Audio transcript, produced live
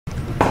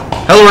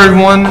Hello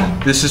everyone,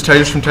 this is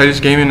Tidus from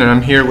Tidus Gaming and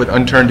I'm here with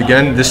Unturned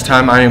again. This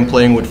time I am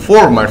playing with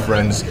 4 of my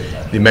friends.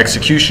 The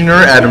Executioner,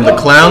 Adam the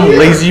Clown,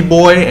 Lazy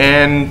Boy,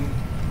 and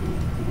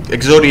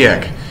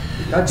Exodiac.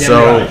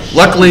 So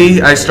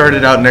luckily I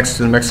started out next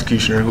to the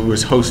Executioner who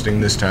was hosting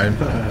this time.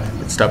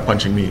 Stop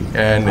punching me.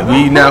 And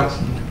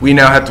we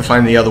now have to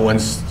find the other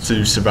ones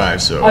to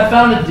survive. So I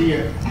found a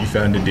deer. You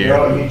found a deer.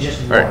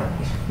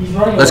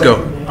 Alright. Let's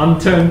go. I'm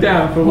turned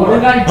down for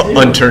what?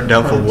 Unturned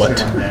down for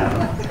what?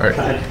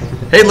 Alright.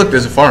 Hey, look,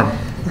 there's a farm.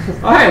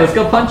 Alright, let's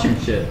go punch him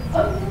shit.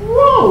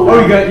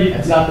 Oh, you got.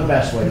 It's not the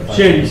best way to punch.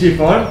 Shane, you see a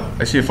farm?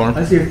 I see a farm.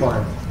 I see a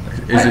farm.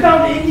 Is it?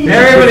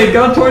 Everybody,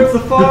 go towards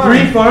the farm.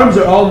 The 3 farms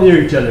are all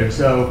near each other,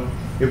 so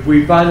if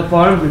we find the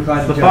farms, we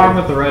find the farm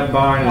with the red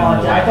barn and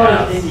the I white thought it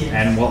house was Indians.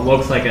 and what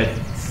looks like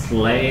a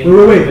sleigh.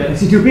 Wait, I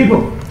see 2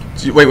 people.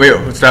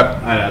 Wait,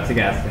 stop. I know, it's a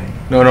gas thing.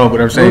 No, but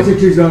I'm I saying. see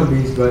 2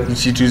 zombies, but You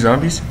see 2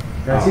 zombies?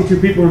 I see 2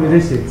 people in the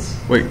distance.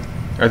 Wait,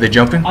 are they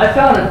jumping? I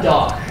found a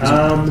dog.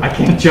 I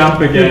can't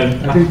jump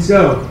again. I think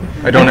so.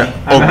 I don't have.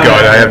 Oh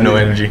god, I have no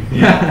energy.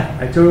 Yeah.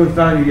 I totally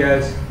found you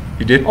guys.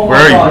 You did? Oh Where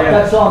my are god, you?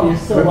 that zombie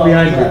is so Right well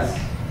behind dressed.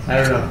 you. I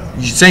don't know.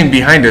 You're saying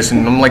behind us,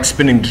 and I'm like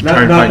spinning to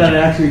try and Not find that I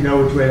you. actually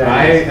know which way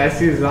that is. I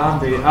see a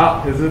zombie.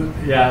 Oh, is it?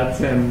 Yeah, it's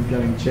him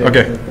getting chased.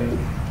 Okay. I think.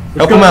 Help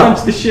Let's go him out.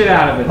 punch the shit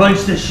out of it.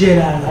 Punch the shit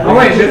out of it. Oh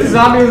wait, there's a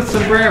zombie with a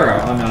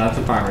sombrero. Oh no, that's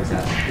a farmer's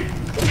hat.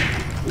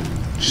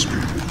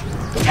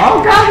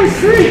 Oh god, we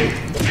see!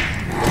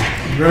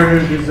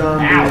 Murder the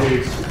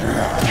zombies.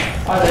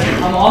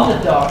 I'm on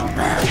the dog.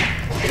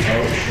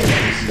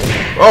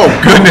 Oh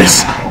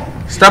goodness!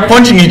 Stop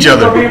punching each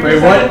other.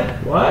 Wait,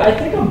 what? I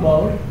think I'm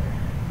boned.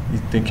 You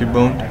think you're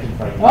boned?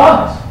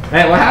 Oh!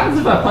 Hey, what happens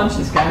if I punch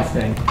this gas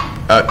thing?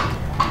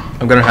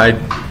 I'm gonna hide.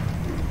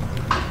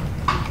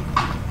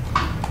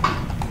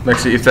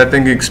 Mexi, if that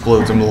thing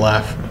explodes, I'm gonna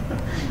laugh.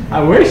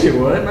 I wish it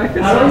would. My fist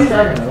How do you is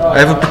start? I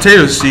have a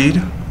potato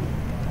seed.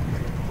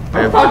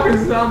 Oh fuck,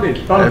 there's a zombie.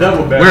 Found a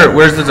double barrel.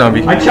 Where's the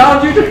zombie? I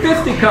challenge you to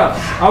fisticuffs.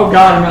 Oh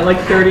god, I'm at like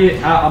 30.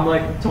 I'm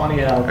like 20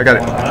 health. I got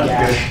it.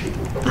 That's good.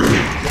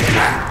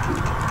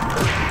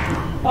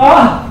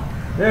 Ah!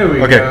 There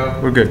we Okay, go.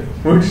 we're good.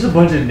 We're just a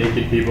bunch of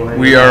naked people.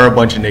 We are a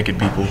bunch of naked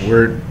people.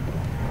 We're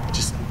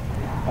just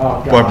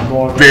Oh god,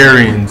 more.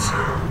 barbarians.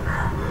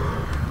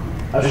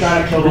 I was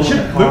trying to kill We them should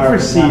with a look car, for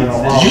but seeds.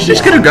 not Did you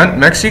just get a gun?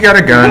 Mexi got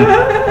a gun.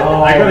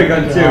 Oh, I got a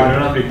gun too. God. They're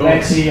not big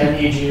bullets. Lexi,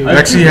 I need you.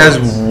 Mexi has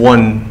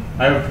 1.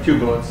 I have 2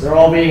 bullets. They're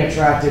all being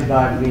attracted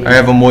by me. I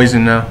have a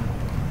moisen now.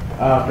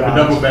 Oh god. A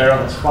double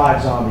barrel. It's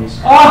 5 zombies.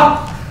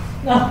 Ah!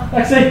 No,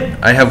 Lexi!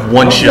 I have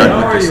 1 I shot know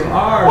with where this. you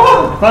are.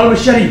 Oh! Found a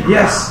machete.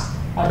 Yes.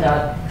 I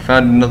died.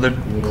 Found another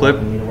clip.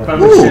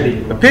 Found a Ooh,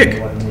 machete. a pig.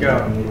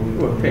 Go.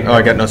 Ooh, a pig. Oh,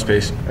 I got no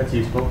space. That's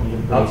useful.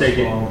 I'll take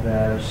it. I don't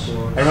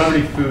have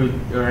any food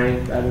or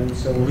anything,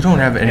 so We don't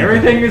have anything.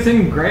 Everything is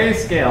in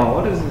grayscale.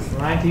 What is this?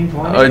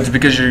 1920? Oh, it's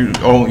because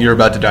you're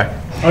about to die.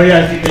 Oh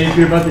yeah, if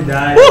you're about to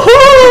die.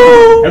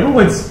 Woohoo!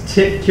 Everyone's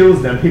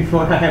kills them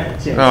before I have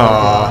a chance.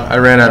 Aw, I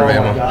ran out of Oh my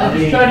ammo. god. I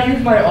just tried to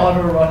use my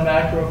auto run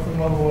macro from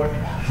my war.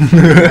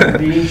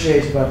 Being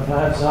chased by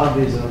 5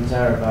 zombies and I'm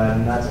terrified,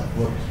 and that's a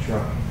flipped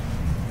truck.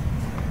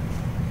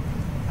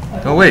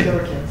 Oh wait,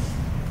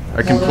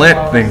 I can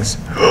plant things.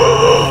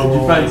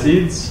 Did you find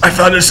seeds? I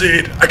found a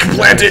seed. I can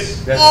plant it.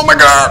 That's- Oh my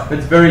god.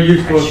 That's very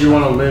useful if you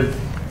want to live.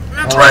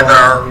 It's right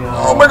there.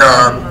 Oh my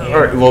god.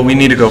 Alright, well we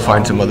need to go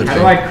find some other How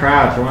do I thing.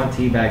 crouch? I want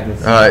to teabag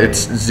this.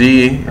 It's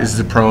Z is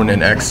the prone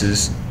and X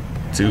is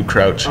to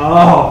crouch.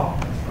 Oh.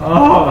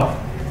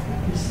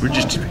 We're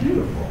just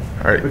beautiful.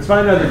 alright. Let's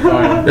find another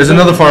farm. There's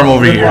another farm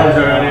over Good here. farms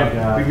around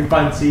here. We can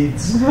find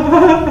seeds.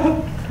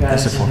 Guys,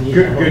 That's a fun-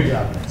 Good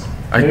job.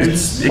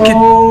 There's It can,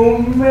 so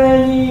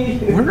many.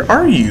 where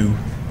are you?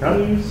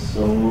 There's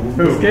so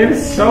This game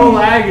is so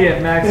laggy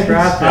at max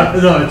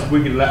graphics. No, it's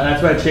wicked.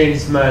 That's why I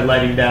changed my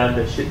lighting down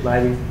to shit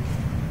lighting.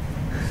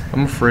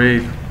 I'm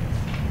afraid.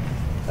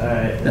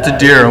 Alright. It's a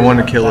deer, I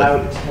wanna kill it.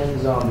 About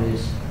 10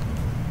 zombies.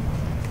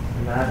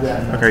 And I've got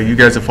enough. Okay, you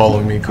guys are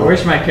following me. I Cool.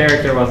 wish my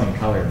character wasn't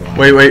colorblind.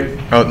 Wait.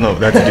 Oh no,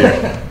 that's a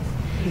deer.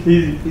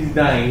 He's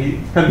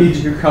dying. I mean,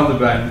 you're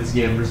colorblind in this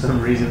game for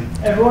some reason.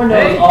 Everyone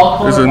knows Hey,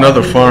 all there's color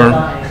another people are farm.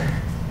 dying.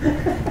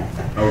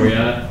 Are we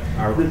at?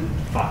 Are we?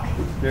 Fuck.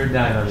 They're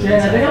dying on the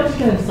Jan, I think I'm inside. just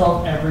gonna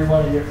insult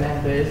everyone in your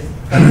fan base.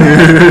 So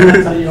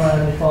you don't have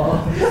any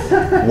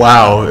followers.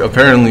 Wow,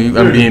 apparently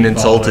I'm being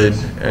insulted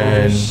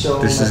and So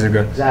this isn't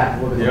good.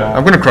 Zach, look at the Yeah. I'm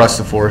wall. gonna cross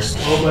the forest.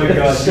 Oh my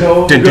god.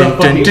 So- Dun, We're dun, gonna dun,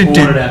 fucking dun,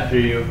 dun. horde after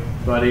you,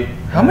 buddy.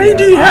 How many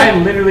do you I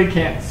have? literally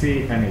can't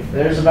see anything.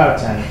 There's about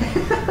 10.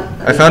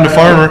 I found a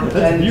farmer. 10 to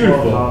 12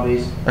 beautiful.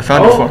 zombies. I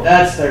found a Oh, farm.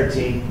 that's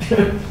 13.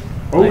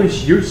 Holy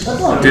shit. That's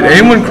not Did bad.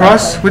 anyone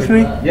cross with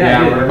me? Yeah, Yeah,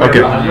 yeah, we're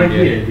Okay. I'm right behind you.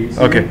 here. Do you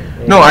see Okay. me?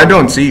 No, I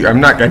don't see. I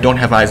don't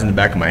have eyes in the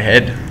back of my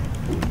head.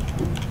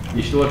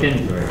 You should look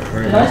into it.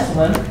 Where Did is I it?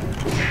 swim?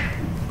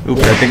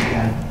 Oops, I think.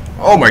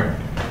 Oh my.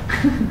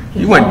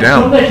 You went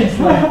down. They can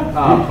swim.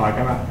 Oh fuck,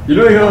 I'm out. You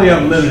know you only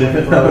have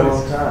limited. For a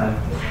long time.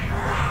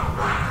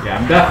 Yeah,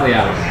 I'm definitely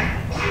out of it.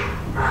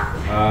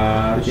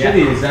 The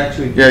shitty is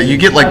actually. Yeah, you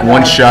get like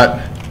 1 shot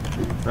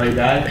Oh, you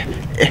died?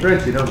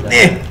 French, you don't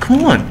die.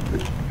 Come on.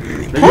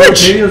 Maybe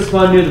Punch! you'll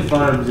spawn near the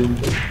farms and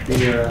be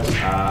near us.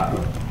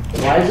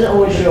 Why does it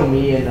always show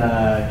me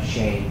and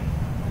Shane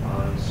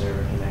on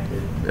server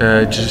connected?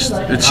 It's just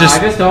I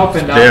just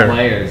opened there. up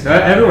players.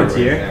 Everyone's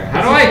here.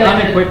 How do I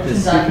unequip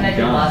this stupid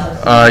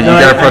gun? You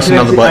gotta press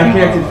another I button.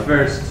 connected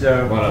first,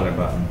 so. What other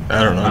button?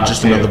 I don't know,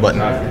 just another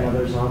button.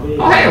 Another zombie.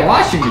 Oh, hey, a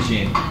washing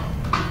machine.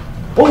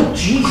 Oh,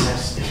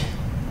 Jesus!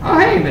 Oh,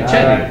 hey,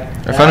 machete.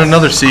 I found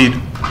another seed.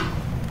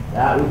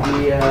 That would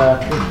be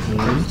Are 15.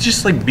 you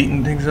just like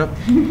beating things up?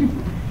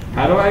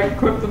 How do I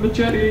equip the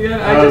machete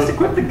again? I just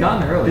equipped the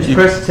gun earlier. Just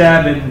press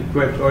tab and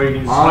equip, or you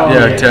can just. Oh,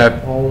 Yeah,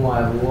 tab. Oh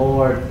my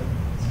lord.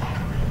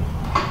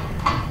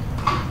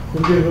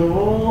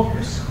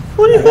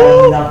 What I do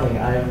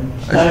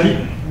have you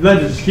nothing.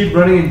 Just keep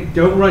running and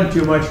don't run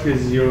too much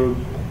because you'll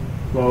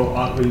blow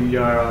up with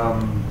your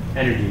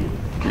energy.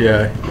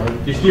 Yeah.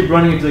 Just keep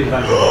running until you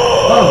find it.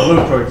 Oh,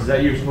 blowtorch, is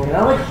that useful? Can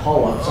I like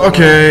haul up something?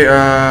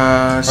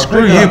 Okay,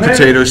 screw you,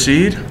 potato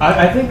seed.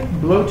 I think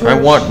blowtorch. I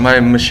want my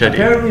machete.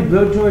 Apparently,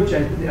 blowtorch.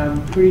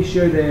 I'm pretty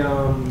sure they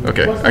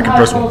Okay, What's I the can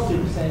press one. highest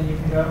altitude saying you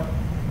can go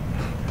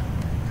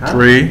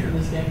 3 in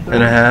this game?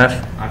 and a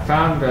half. I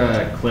found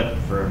a clip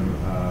from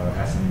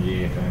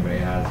SMG if anybody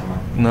has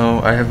one.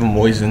 No, I have a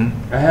Moisen,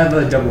 I have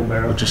a double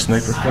barrel. which is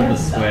sniper. From the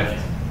Swift.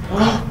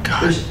 Oh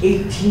god. There's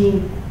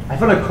 18. I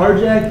found a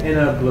carjack and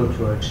a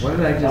blowtorch. What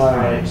did I just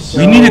Alright, find? so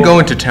We need to go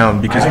into town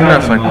because I we're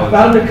not got finding. them I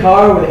found a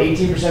car with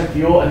 18%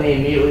 fuel and they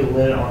immediately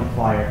lit it on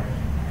fire.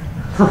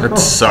 That Oh,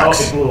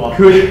 sucks. it blew up.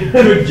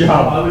 Good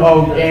job.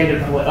 Oh, and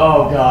it flew.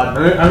 Oh god.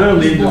 I'm gonna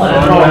leave the Blood.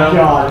 farm Oh, now.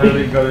 God. I'm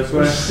gonna go this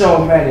way. There's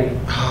so many.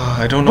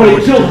 I don't know But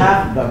what it to killed do.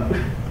 half of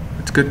them.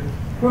 It's good.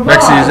 Revive.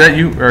 Maxie, is that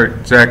you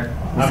or Zach?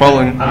 We're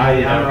following.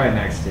 I'm right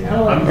next to you.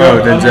 I'm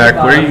then Zach,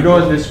 where are you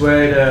going this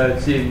way to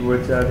see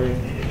what's out here.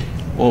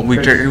 Well, we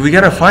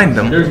gotta find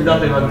them. There's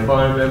nothing on the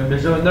farm.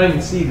 There's not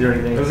even seeds or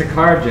anything. There's a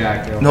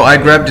carjack. No, I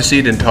grabbed a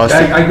seed and tossed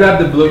it. I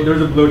grabbed the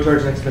there's a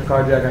blowtorch next to the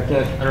carjack.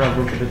 I don't have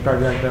room for the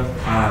carjack though.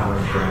 Ah,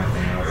 we're for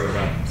anything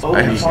else. Oh,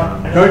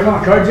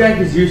 I- Carjack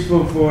is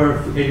useful for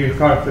if your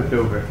car flipped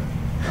over.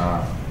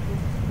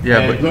 Yeah,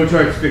 and but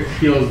blowtorch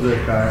kills the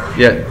car.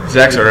 yeah,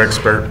 Zach's our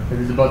expert. If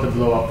it's about to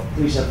blow up.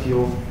 Please have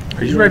fuel.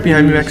 Are you right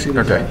behind me, Maxie?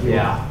 Okay.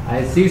 Yeah,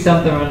 I see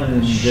something running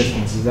in the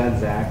distance. Is that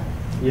Zach?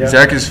 Yeah.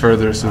 Zach is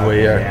furthest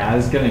away. Okay, Yeah. I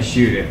was gonna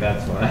shoot it.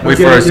 That's why. Wait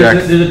for us,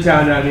 Zach. There's a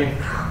town down here.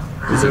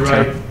 Is To it the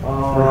right. town?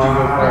 Oh,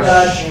 Jingle I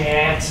got a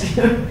chance.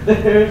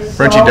 There's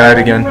Frenchie so died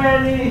again.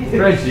 many.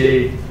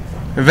 Frenchie.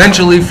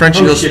 Eventually,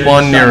 Frenchie will shit,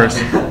 spawn I near shot us.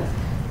 him.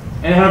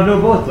 And I have no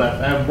bullets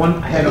left. I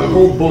had a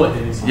whole bullet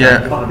in his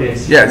Yeah. Fuck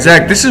this. Yeah,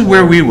 Zach, this is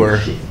where we were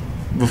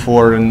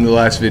before in the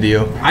last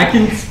video. I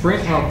can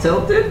sprint while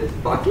tilted.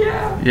 Fuck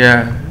yeah.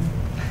 Yeah.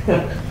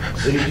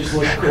 So you just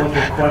look like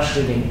you're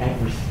questioning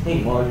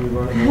everything while you're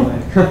running away.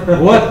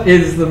 What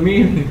is the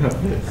meaning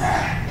of this?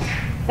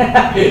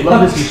 I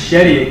love this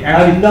machete. It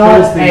actually I'm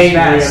not kills things angry,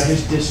 I'm fast.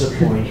 just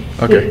disappointed.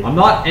 Okay. I'm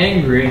not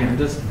angry. I'm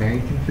just very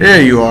confused.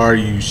 There you are,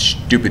 you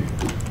stupid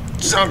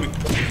zombie.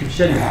 This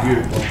machete is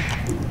beautiful.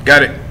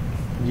 Got it.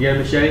 Did you get a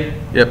machete?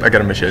 Yep, I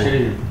got a machete.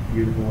 Machete is a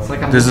beautiful. It's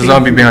like I'm There's a looking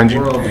zombie through behind the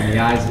you. world in the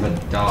eyes of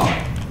a dog.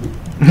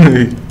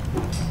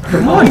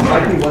 Come on.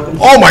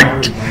 Oh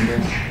my!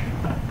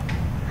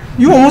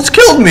 You almost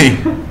killed me.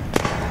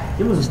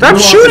 Stop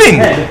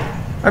shooting.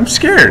 I'm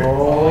scared.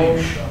 Oh,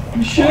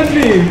 You should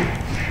be.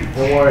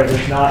 don't worry,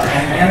 there's not.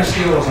 Man of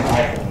Steel is an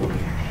awful movie.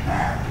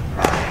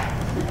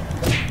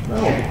 No.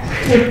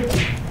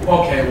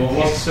 Okay,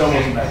 well, it still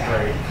wasn't that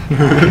great.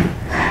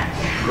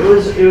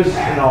 It was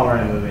an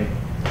alright movie.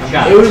 I've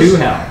got It was 2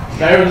 health.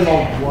 better than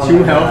the one.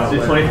 2 I health got to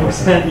with-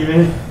 20%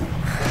 even.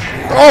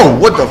 Oh,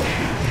 what the?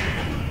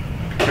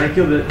 Trying to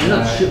kill the. There's not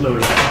a shitload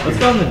of them. Let's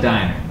go in the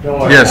diner. Don't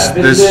worry. Yes,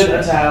 I visited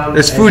a town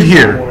there's and food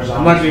here. more I'm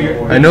zombies not gonna-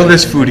 before I know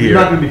there's food There's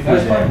not here. gonna be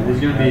food there. There's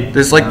gonna be.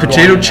 There's like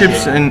potato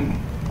chips and.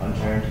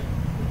 Unturned.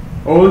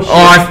 Oh shit.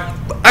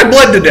 Oh, I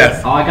bled to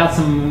death. Oh, I got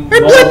some. I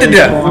bled to moldy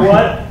death. corn.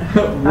 What?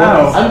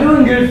 Wow. I'm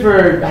doing good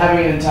for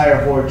having an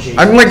entire horde chase.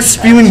 I'm like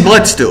spewing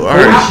blood still. All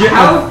Holy right. shit.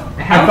 How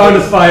I found a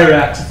does- fire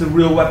axe. It's a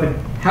real weapon.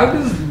 How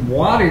does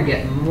water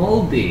get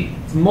moldy?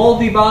 It's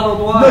moldy bottled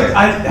Look, water.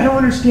 I don't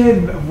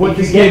understand what If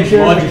you this get game's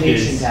logic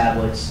purification is.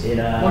 tablets, it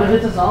What if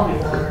it's a zombie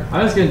water?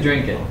 I'm just gonna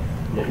drink it.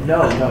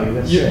 no, you're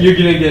gonna sick. You're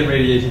gonna get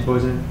radiation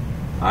poisoning.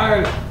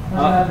 Alright. That's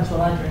what happens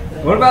when I drink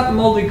things. What about the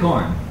moldy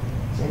corn?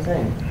 Same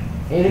thing.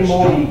 Anything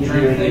moldy, you Drink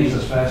can things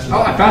as fast as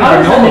Oh, I How found a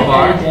does that granola make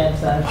bar. any damn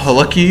sense? Oh,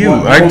 lucky you.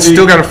 What, I moldy-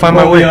 still gotta find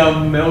my moldy,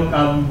 way.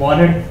 Milk,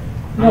 water.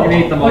 I'm gonna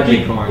eat the moldy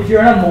Like, corn. If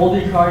you're in a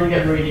moldy car, you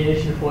get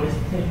radiation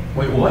poisoning.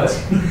 Wait, what?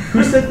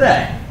 Who said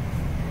that?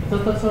 I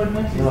thought that's what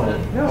Maxie No.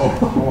 said.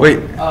 No. Wait,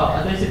 Oh,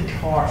 I thought you said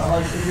car. I'm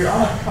like, if you're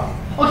on a car.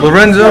 Okay,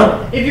 Lorenzo?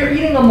 no, if you're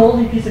eating a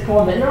moldy piece of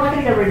corn, then you're not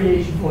gonna get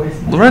radiation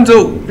poisoning.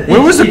 Lorenzo,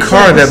 where was the It's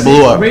car like that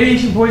blew up?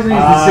 Radiation poisoning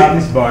is the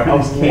sickness bar. A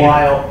It's cancer.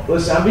 while.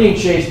 Listen, I'm being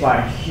chased by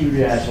a huge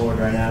ass horde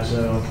right now,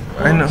 so.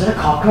 I know. Is that a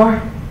cop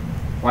car?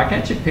 Why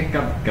can't you pick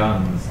up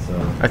guns?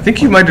 I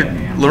think you might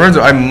have,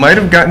 Lorenzo. I might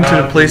have gotten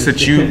to the place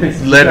that you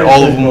led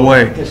all of them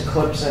away. Because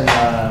clips and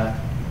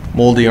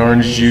Moldy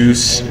orange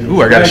juice.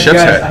 Ooh, I got a chef's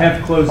Guys, I hat.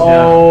 have clothes now.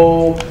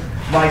 Oh,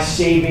 my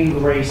saving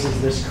grace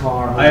is this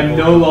car. I am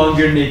no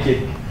longer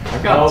naked.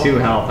 I've got 2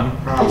 health. I'm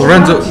probably.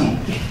 Lorenzo-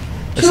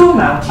 Two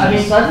mounties. I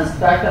mean, so I just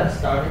back that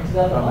starting to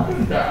that, I'm not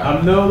gonna die.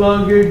 I'm no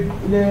longer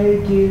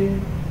naked.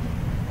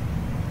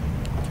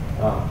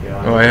 Oh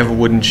god. Oh, I have a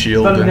wooden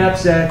shield From the and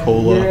knapsack.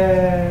 cola. Yeah.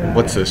 And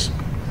what's this?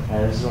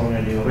 This is what I'm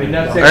gonna do. Wait,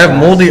 knapsack. I have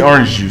moldy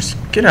orange juice.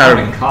 Get out I've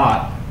of been here.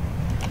 caught.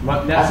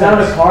 I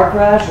found a car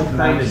crash with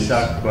Kinda monkeys.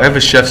 suck, I have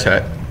a chef's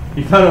hat.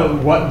 You found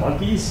a what?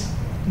 Monkeys?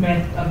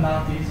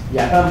 Mounties.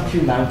 Yeah, I found 2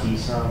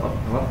 mounties.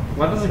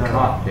 What does a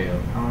cop do?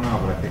 I don't know,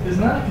 but I think.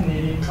 Isn't that a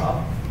Canadian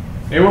cop?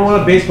 Anyone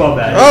want a baseball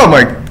bat? Oh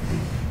my!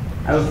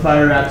 I was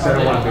fire rap, so I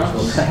don't want a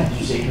baseball bat. Did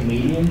you say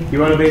comedian? You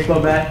want a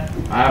baseball bat?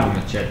 I have a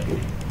machete.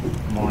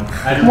 Come on.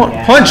 I Come on,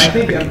 Yeah. punch! I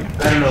think I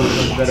don't know which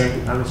one's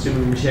better. I'm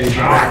assuming machete.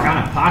 Oh, I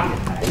got a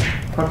pocket knife.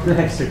 Fuck the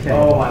next okay.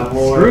 Oh my Screw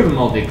lord. the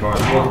multi-core.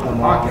 I want the Come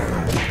pocket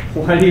on. knife.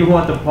 Why do you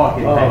want the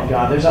pocket Oh knife?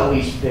 god, there's at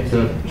least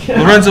 50.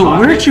 Lorenzo,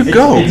 where did you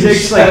go? It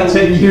takes like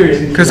 10 years.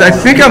 Because I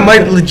think I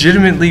might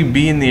legitimately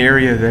be in the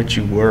area that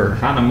you were.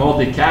 Found a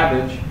moldy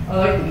cabbage. I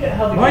like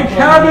how the My kids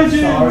cabbages!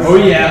 stars. Oh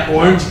yeah,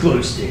 orange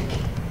glow stick.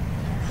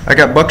 I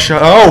got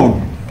buckshot.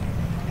 Oh!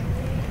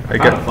 I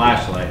Found a got.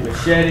 flashlight.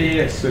 Machete,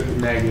 a Swift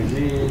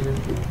magazine.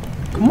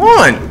 Come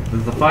on!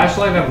 Does the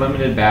flashlight have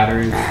limited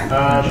batteries?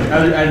 I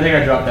think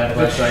I dropped that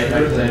flashlight. I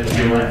didn't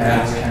do my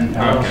ass.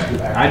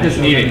 Okay. I just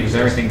need it because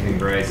everything's in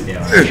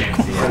grayscale. I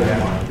can't see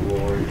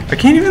everything. I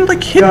can't even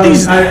like hit No,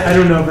 these. I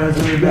don't know if it has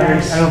any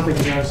batteries. I don't think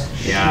it does.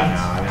 Yeah,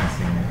 no, I didn't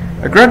see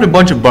anything. I grabbed a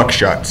bunch of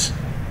buckshots,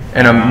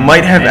 and I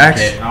might have Med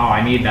access. kit. Oh,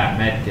 I need that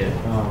med kit.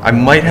 I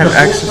might have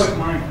access.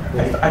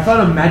 I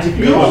found a magic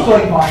You look pillow.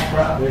 like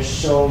Minecraft. There's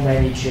so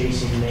many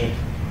chasing me.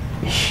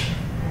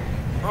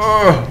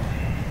 Ugh.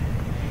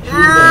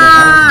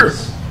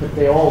 But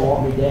they all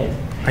want me dead.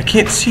 I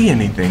can't see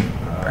anything.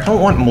 I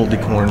don't want moldy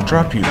corn.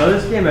 Drop you. No,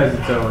 this game has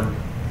its own.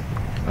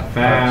 I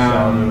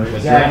found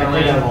Zach, I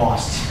think I adrenaline,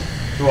 lost.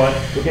 What?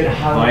 Look at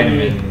how many.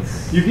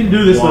 vitamins. You can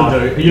do this, Wow.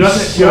 Linda. You're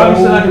obviously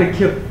not gonna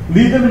kill.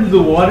 Lead them into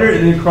the water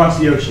and then cross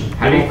the ocean.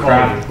 How do They you will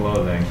follow craft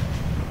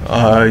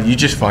clothing? You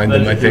just find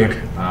them, I think.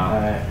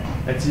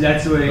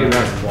 That's the way you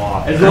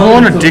walk. I don't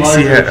want a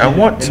Dixie hat. I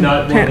want some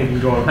not one pants. that can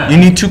go around. You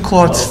need 2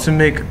 cloths to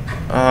make,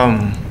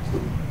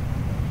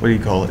 what do you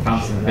call it?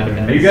 Found some Are you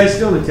vitamins. guys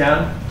still in the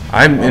town?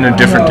 I'm in a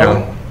different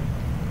town.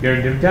 You're in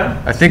a different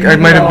town? I think I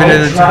might have been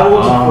in a town.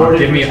 Travel to Oh, 4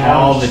 give me different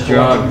all towns the just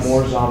collecting drugs.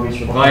 More zombies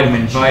for the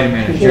Vitamin, Why?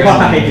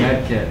 adrenaline,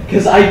 med kit.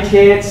 Because I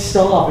can't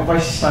stop. If I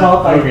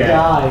stop, I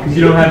die. Because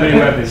you don't have any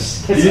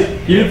weapons. You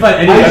didn't find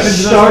any I weapons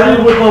in started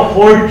those with a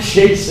horde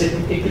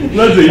chasing me.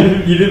 Leslie,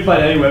 you didn't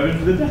find any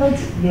weapons in the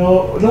towns?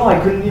 No, I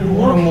couldn't even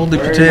want a look. moldy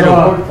Where's potato. the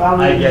horde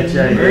found I me? get you.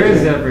 Where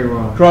is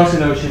everyone? Cross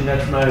an ocean,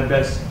 that's my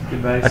best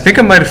advice. I think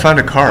I might have found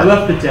a I car.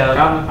 left the town.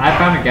 I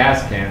found a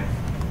gas can.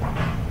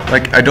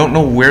 Like, I don't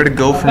know where to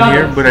go from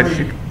here, but I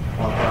think.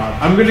 Oh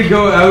god. I'm gonna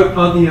go out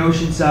on the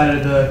ocean side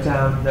of the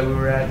town that we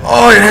were at.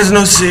 Oh, it has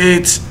no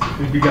seats.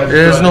 You guys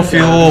There's go no out the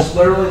town. fuel. This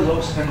literally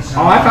looks and sounds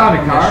Oh, I found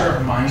a like car. mixture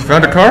of Minecraft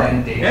found a car?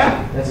 and Daisy.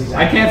 Yeah. That's I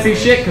exactly. can't see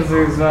shit because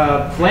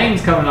there's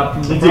flames coming up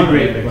from the It's a front.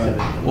 great mix of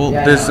it. Well,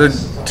 Yeah, there's no, a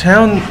it's-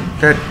 town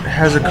that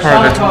has a I car saw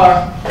a that's.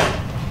 car.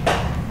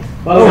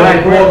 By the way,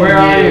 Where- we're where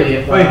are immediately you?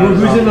 if Wait, I was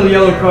who's in the zombie.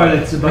 yellow car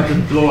that's about to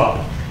blow up?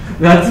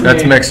 That's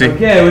That's me. Mexi.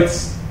 Okay,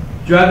 let's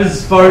drive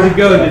as far as it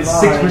goes. It's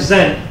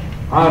 6%.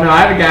 Oh no,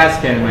 I have a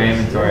gas can in my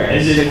inventory.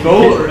 Is it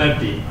full or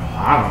empty?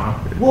 I don't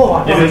know. Whoa,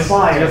 I It found just,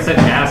 fire. just said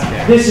gas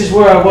can. This is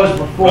where I was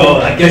before.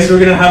 Well, I guess we're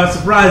gonna have a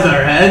surprise on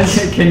our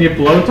heads. Can you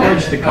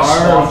blowtorch the car?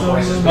 Spawn or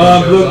twice as something?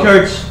 many Blue shows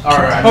coach. up.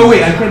 Alright, Oh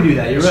wait, I can do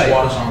that. You're Squad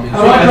right. of zombies.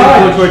 How do I I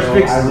drive? think Blue torch I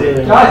fixes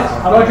really it.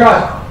 Guys, how do I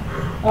drive?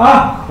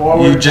 Ah!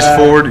 You just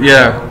forward,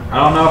 yeah. I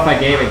don't know if I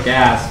gave it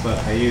gas, but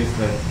I used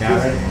the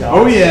gas can.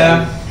 Oh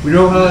yeah. We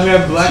don't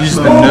have black Use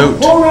the smoke. note.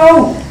 Oh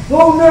no!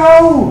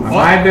 Oh I'm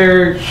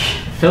either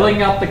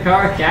filling up the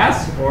car with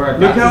gas or about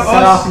Look to how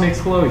set us- off an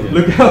explosion.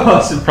 Look how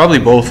awesome. Probably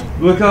both.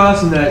 Look how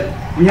awesome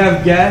that we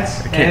have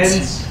gas can't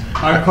and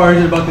our cars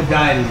are about to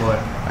die anymore.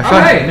 I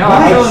Alright, no,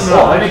 I'm Nice. filling it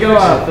up. Let me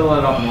go fill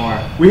it up more.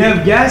 We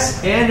have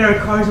gas and our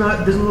car's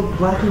not doesn't look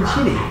black and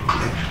shitty.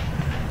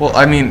 Well,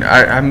 I mean,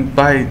 I'm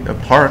by a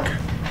park.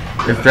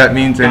 If that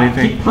means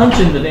anything. Keep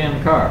punching the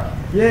damn car.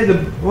 Yeah,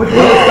 what the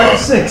hell is back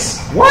to 6?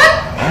 What?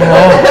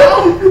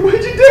 Oh,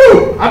 What'd you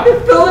do? I've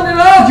been filling it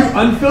up. Did you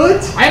unfill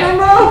it? I don't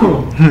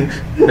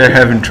know. they're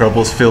having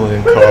troubles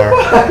filling a car.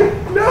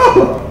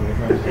 No.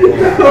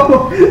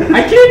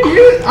 I can't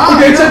use.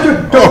 Okay, it's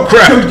at Oh,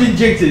 crap. Coach didn't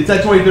jinx it. It's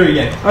at 23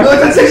 again. No,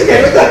 it's at 6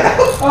 again. What the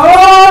hell?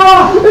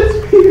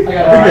 I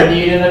got I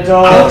need an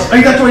adult. Alex, oh,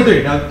 you got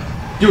 23. Now,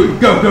 do it.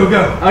 Go, go,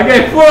 go.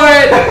 Okay, for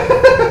it.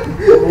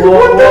 Blow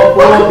up, blow up,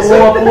 blow up,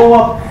 blow up, blow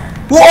up.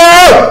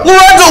 Whoa!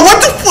 Lorenzo, what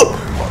the fuck?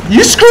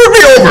 You screwed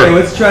me Okay, over!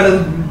 let's try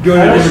to go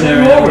to a different screw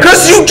you area. over?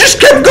 Because you just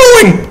kept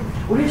going!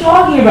 What are you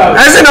talking about?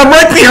 As in, I'm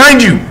right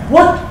behind you!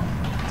 What?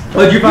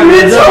 Oh, did you You find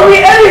didn't it? tell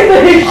me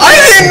anything! I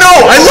didn't know!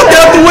 I looked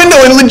out the window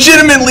and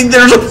legitimately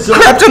there's a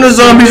crap ton of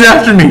zombies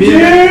after me.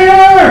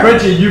 Here!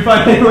 Frenchie, did you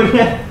find anyone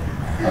yet?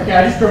 Okay,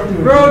 I just drove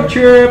through. Road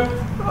trip.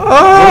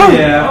 Oh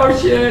yeah. Oh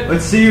shit.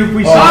 Let's see if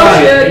we Oh, survive.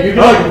 shit. You Oh,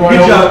 could, like, run good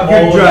over job, all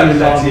good of driving,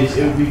 the Lexi. zombies.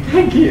 It would be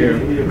Thank you.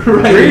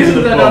 Right Reasons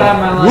into the I don't ball. have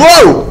my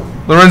life. Whoa!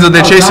 Lorenzo,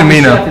 they're chasing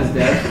me now. Chef is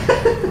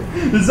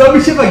dead. The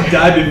zombie ship like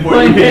died before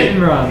Playing you hit hit.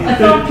 and run. I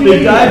thought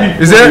They died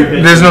before Is you there?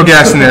 hit. There's no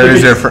gas in there,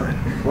 is there?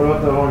 What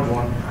about the orange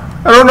one?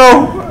 I don't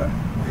know.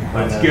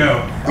 Let's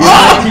go.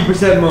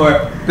 19%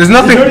 more. There's Is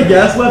nothing. there any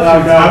gas left?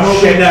 Oh, God, I'm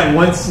hoping shit. that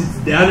once it's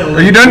down, it'll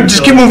Are you done?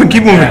 Just keep moving.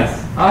 Keep moving. Yes.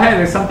 Oh hey,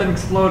 there's something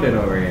exploded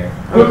over here.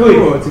 Oh,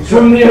 cool. It's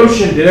Swim in the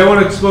ocean. Did I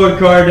want to explode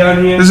car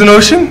down here? There's an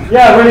ocean.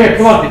 Yeah, right here.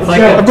 Come on. It's Let's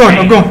like go. I'm going.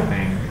 I'm going.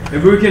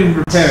 If we can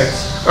repair it.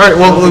 All right.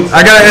 Well,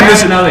 I gotta end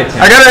this.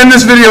 I gotta end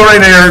this video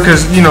right there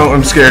because you know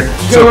I'm scared.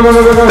 So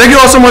thank you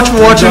all so much for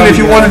watching. If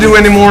you want to do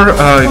any more, if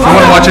you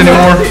want to watch any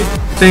more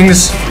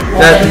things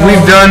that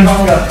we've done,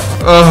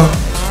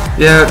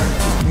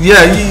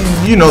 yeah,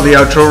 you know the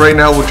outro right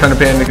now. We're trying to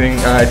panicking.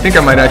 I think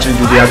I might actually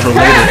do the outro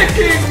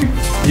later.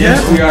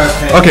 Yes, we are.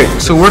 Okay,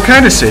 so we're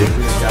kind of safe.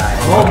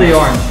 Hold the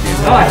orange.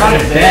 Oh, I found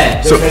it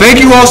dead. So thank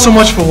you all so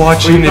much for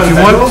watching. If you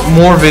want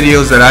more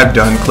videos that I've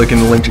done, click in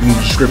the link in the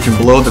description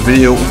below.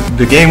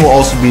 The game will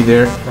also be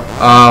there.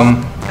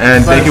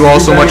 And thank you all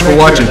so much for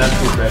watching.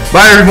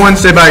 Bye everyone.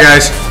 Say bye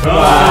guys.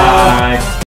 Bye.